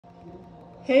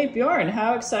Hey Bjorn,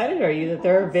 how excited are you that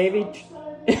there are baby...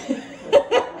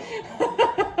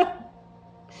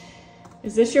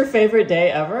 Is this your favorite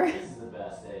day ever? This is the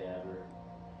best day ever.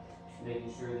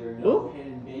 Making sure there are no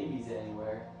hidden babies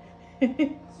anywhere.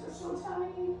 They're so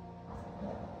tiny.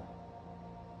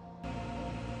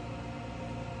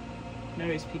 Now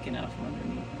he's peeking out from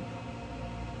underneath.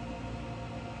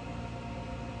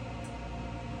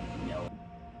 No.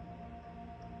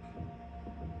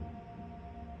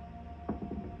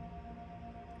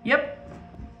 Yep.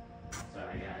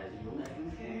 Sorry guys, you let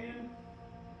him can.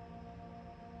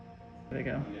 There we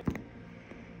go.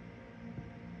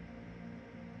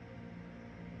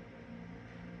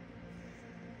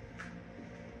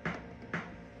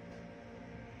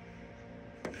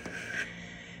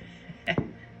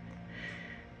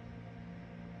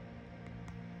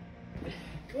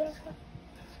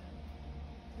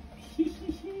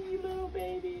 Little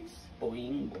babies.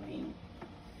 Boing, boing.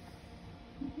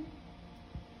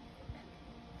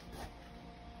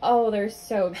 Oh, they're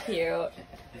so cute.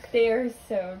 They are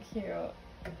so cute.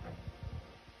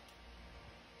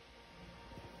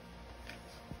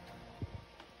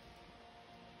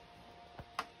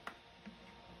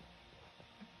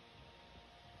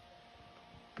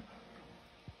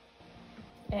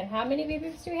 And how many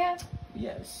babies do we have? We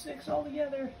have 6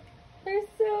 altogether. They're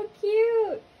so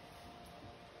cute.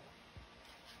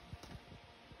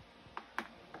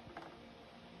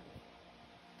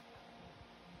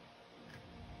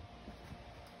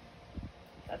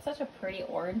 That's such a pretty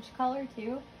orange color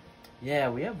too. Yeah,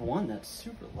 we have one that's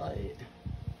super light.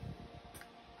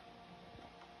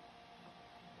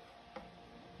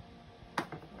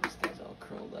 This guy's all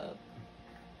curled up.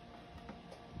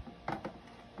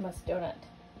 Must donut.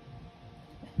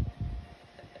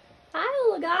 Hi,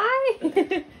 little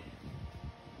guy.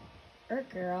 Or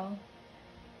girl.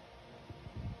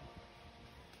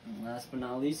 And last but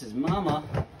not least is Mama.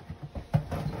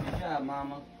 Good job,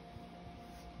 Mama.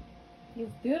 These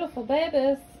beautiful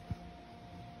babies.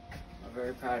 I'm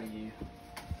very proud of you.